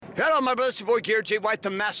Hello, my brothers, your boy Garrett J. White, the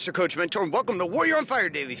Master Coach Mentor, and welcome to Warrior on Fire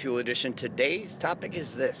Daily Fuel Edition. Today's topic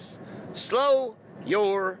is this: slow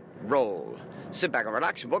your roll. Sit back and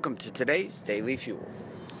relax, and welcome to today's Daily Fuel.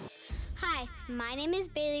 Hi, my name is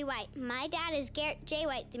Bailey White. My dad is Garrett J.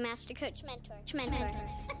 White, the Master Coach Mentor.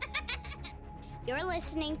 You're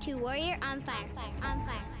listening to Warrior on Fire.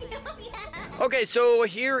 Okay, so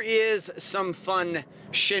here is some fun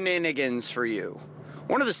shenanigans for you.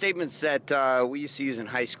 One of the statements that we used to use in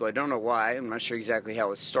high school, I don't know why, I'm not sure exactly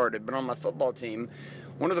how it started, but on my football team,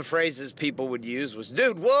 one of the phrases people would use was,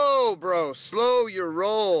 "Dude, whoa, bro, slow your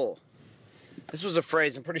roll." This was a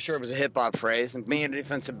phrase, I'm pretty sure it was a hip-hop phrase, and being a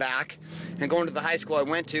defensive back and going to the high school I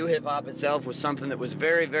went to, hip-hop itself was something that was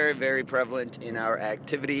very, very, very prevalent in our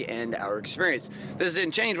activity and our experience. This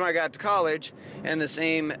didn't change when I got to college, and the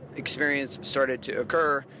same experience started to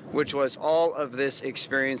occur, which was all of this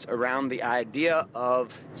experience around the idea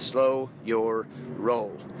of slow your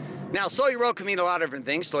roll. Now, slow your roll could mean a lot of different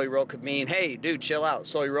things. Slow your roll could mean, hey, dude, chill out.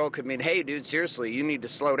 Slow your roll could mean, hey, dude, seriously, you need to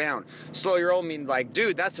slow down. Slow your roll mean like,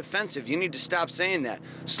 dude, that's offensive. You need to stop saying that.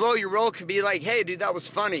 Slow your roll could be like, hey, dude, that was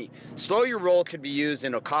funny. Slow your roll could be used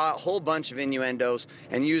in a whole bunch of innuendos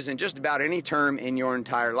and used in just about any term in your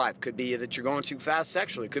entire life. Could be that you're going too fast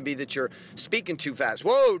sexually. Could be that you're speaking too fast.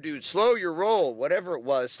 Whoa, dude, slow your roll. Whatever it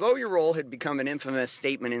was, slow your roll had become an infamous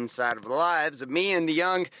statement inside of the lives of me and the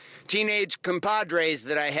young teenage compadres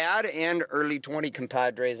that I had and early 20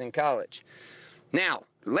 compadres in college. Now,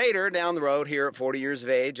 later down the road here at 40 years of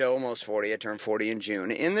age, almost 40, I turned 40 in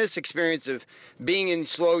June. In this experience of being in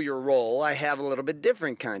slow your roll, I have a little bit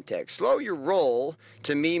different context. Slow your roll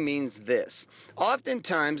to me means this: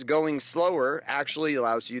 oftentimes going slower actually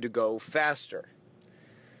allows you to go faster.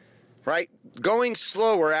 Right? Going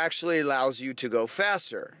slower actually allows you to go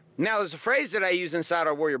faster. Now, there's a phrase that I use inside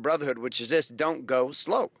our Warrior Brotherhood, which is this: don't go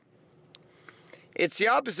slow. It's the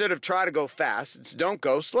opposite of try to go fast. It's don't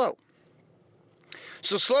go slow.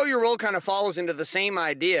 So slow your roll kind of follows into the same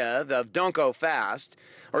idea of don't go fast,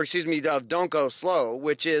 or of don't go slow,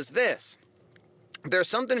 which is this: there's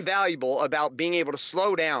something valuable about being able to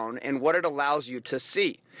slow down and what it allows you to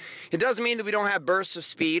see. It doesn't mean that we don't have bursts of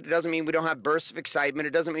speed. It doesn't mean we don't have bursts of excitement.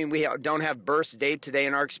 It doesn't mean we don't have bursts day to day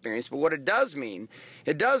in our experience. But what it does mean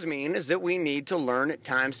is that we need to learn at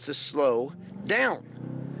times to slow down.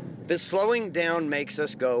 That slowing down makes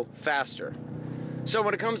us go faster. So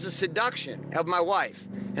when it comes to seduction of my wife,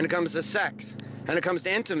 and it comes to sex, and it comes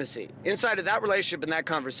to intimacy, inside of that relationship and that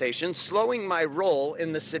conversation, slowing my roll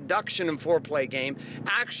in the seduction and foreplay game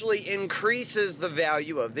actually increases the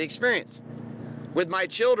value of the experience. With my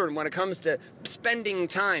children, when it comes to spending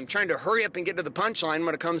time, trying to hurry up and get to the punchline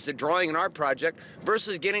when it comes to drawing an art project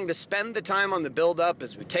versus getting to spend the time on the build-up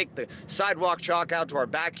as we take the sidewalk chalk out to our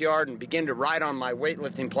backyard and begin to ride on my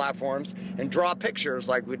weightlifting platforms and draw pictures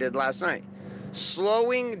like we did last night.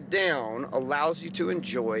 Slowing down allows you to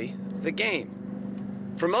enjoy the game.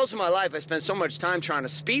 For most of my life, I spent so much time trying to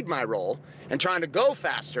speed my roll and trying to go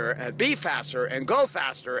faster and be faster and go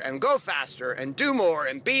faster and go faster and do more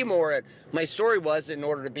and be more. And my story was, in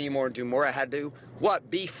order to be more and do more, I had to,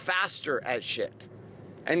 what? Be faster at shit.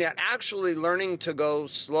 And yet actually learning to go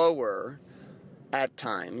slower at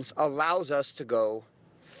times allows us to go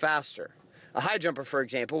faster. A high jumper, for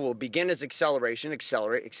example, will begin his acceleration,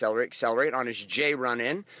 accelerate on his J run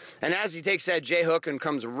in. And as he takes that J hook and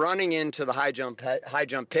comes running into the high jump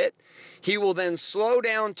pit, he will then slow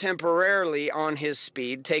down temporarily on his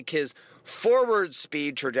speed, take his forward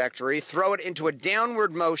speed trajectory, throw it into a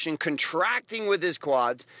downward motion, contracting with his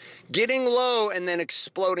quads, getting low, and then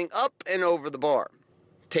exploding up and over the bar.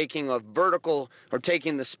 Taking a vertical, or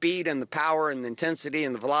taking the speed and the power and the intensity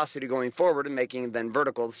and the velocity going forward and making it then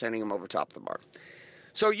vertical, sending him over top of the bar.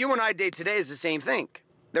 So you and I day today is the same thing.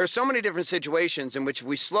 There are so many different situations in which if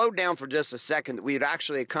we slowed down for just a second, that we'd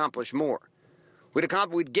actually accomplish more. We'd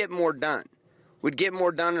get more done. We'd get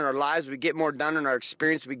more done in our lives. We'd get more done in our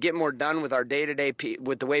experience. We'd get more done with our day-to-day,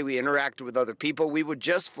 with the way we interact with other people. We would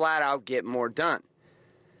just flat out get more done.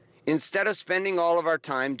 Instead of spending all of our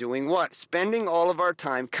time doing what? Spending all of our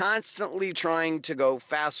time constantly trying to go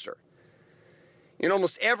faster. In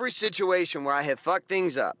almost every situation where I have fucked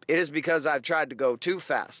things up, it is because I've tried to go too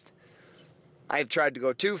fast. I have tried to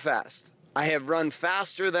go too fast. I have run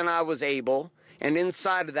faster than I was able, and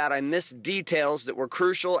inside of that I missed details that were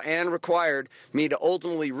crucial and required me to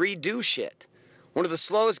ultimately redo shit. One of the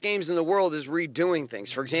slowest games in the world is redoing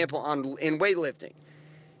things. For example, in weightlifting.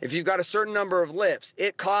 If you've got a certain number of lifts,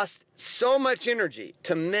 it costs so much energy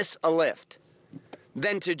to miss a lift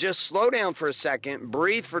than to just slow down for a second,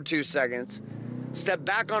 breathe for 2 seconds, step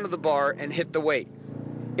back onto the bar, and hit the weight.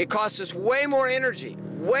 It costs us way more energy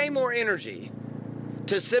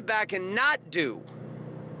to sit back and not do,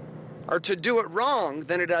 or to do it wrong,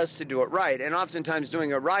 than it does to do it right. And oftentimes doing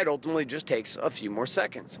it right ultimately just takes a few more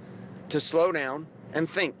seconds. To slow down and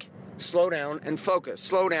think. Slow down and focus.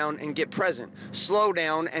 Slow down and get present. Slow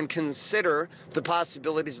down and consider the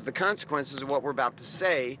possibilities of the consequences of what we're about to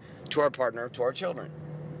say to our partner, to our children.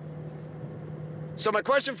 So my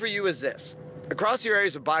question for you is this. Across your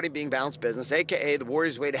areas of Body Being Balanced Business, aka the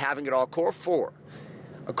Warrior's Way to Having It All, Core 4,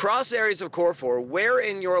 across areas of Core 4, where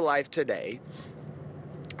in your life today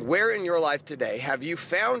have you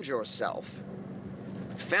found yourself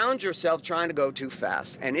trying to go too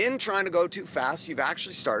fast? And in trying to go too fast, you've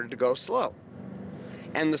actually started to go slow.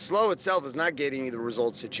 And the slow itself is not getting you the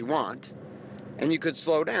results that you want. And you could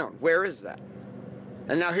slow down. Where is that?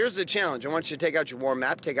 And now here's the challenge. I want you to take out your war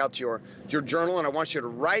map, take out your journal, and I want you to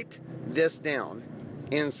write this down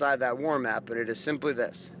inside that war map. And it is simply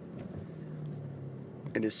this.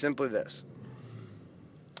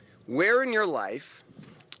 Where in your life,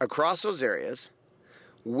 across those areas,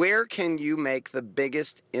 where can you make the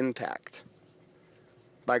biggest impact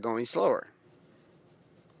by going slower?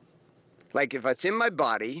 Like if it's in my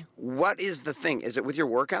body, what is the thing? Is it with your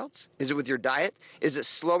workouts? Is it with your diet? Is it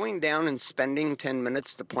slowing down and spending 10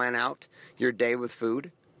 minutes to plan out your day with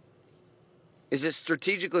food? Is it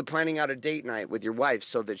strategically planning out a date night with your wife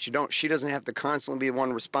so that she doesn't have to constantly be the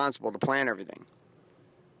one responsible to plan everything?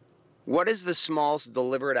 What is the smallest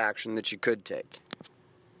deliberate action that you could take?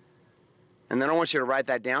 And then I want you to write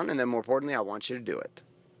that down, and then more importantly, I want you to do it.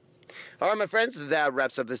 All right, my friends, that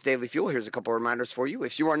wraps up this Daily Fuel. Here's a couple of reminders for you.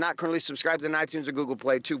 If you are not currently subscribed to iTunes or Google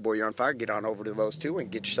Play to Warrior on Fire, get on over to those two and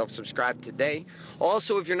get yourself subscribed today.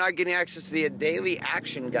 Also, if you're not getting access to the daily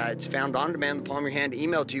action guides found on demand in the palm of your hand,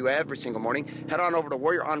 emailed to you every single morning, head on over to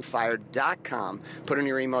warrioronfire.com, put in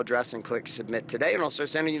your email address, and click submit today. And I'll start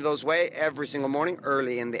sending you those way every single morning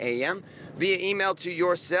early in the a.m. via email to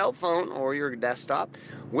your cell phone or your desktop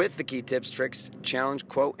with the key tips, tricks, challenge,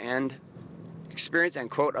 quote, and experience and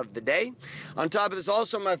quote of the day. On top of this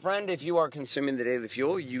also, my friend, if you are consuming the Daily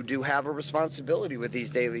Fuel, you do have a responsibility with these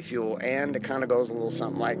Daily Fuel, and it kind of goes a little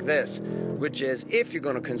something like this, which is if you're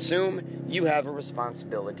going to consume, you have a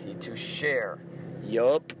responsibility to share.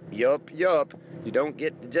 Yup. You don't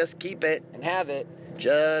get to just keep it and have it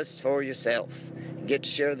just for yourself. You get to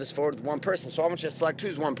share this forward with one person. So I want you to select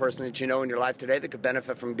who's one person that you know in your life today that could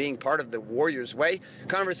benefit from being part of the Warrior's Way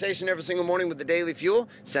conversation every single morning with the Daily Fuel.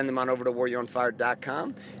 Send them on over to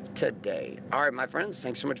warrioronfire.com today. All right, my friends,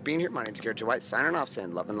 thanks so much for being here. My name's Garrett J. White, signing off,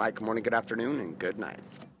 saying love and light, good morning, good afternoon, and good night.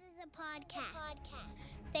 This is a podcast.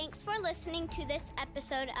 Thanks for listening to this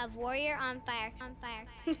episode of Warrior on Fire.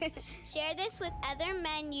 Share this with other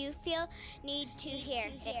men you feel need to hear.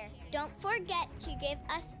 Don't forget to give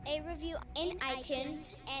us a review in iTunes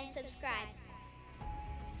and subscribe.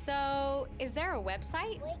 So, is there a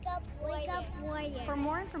website? Wake up, Warrior. For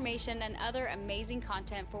more information and other amazing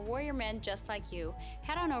content for warrior men just like you,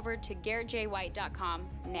 head on over to GarrettJWhite.com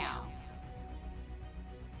now.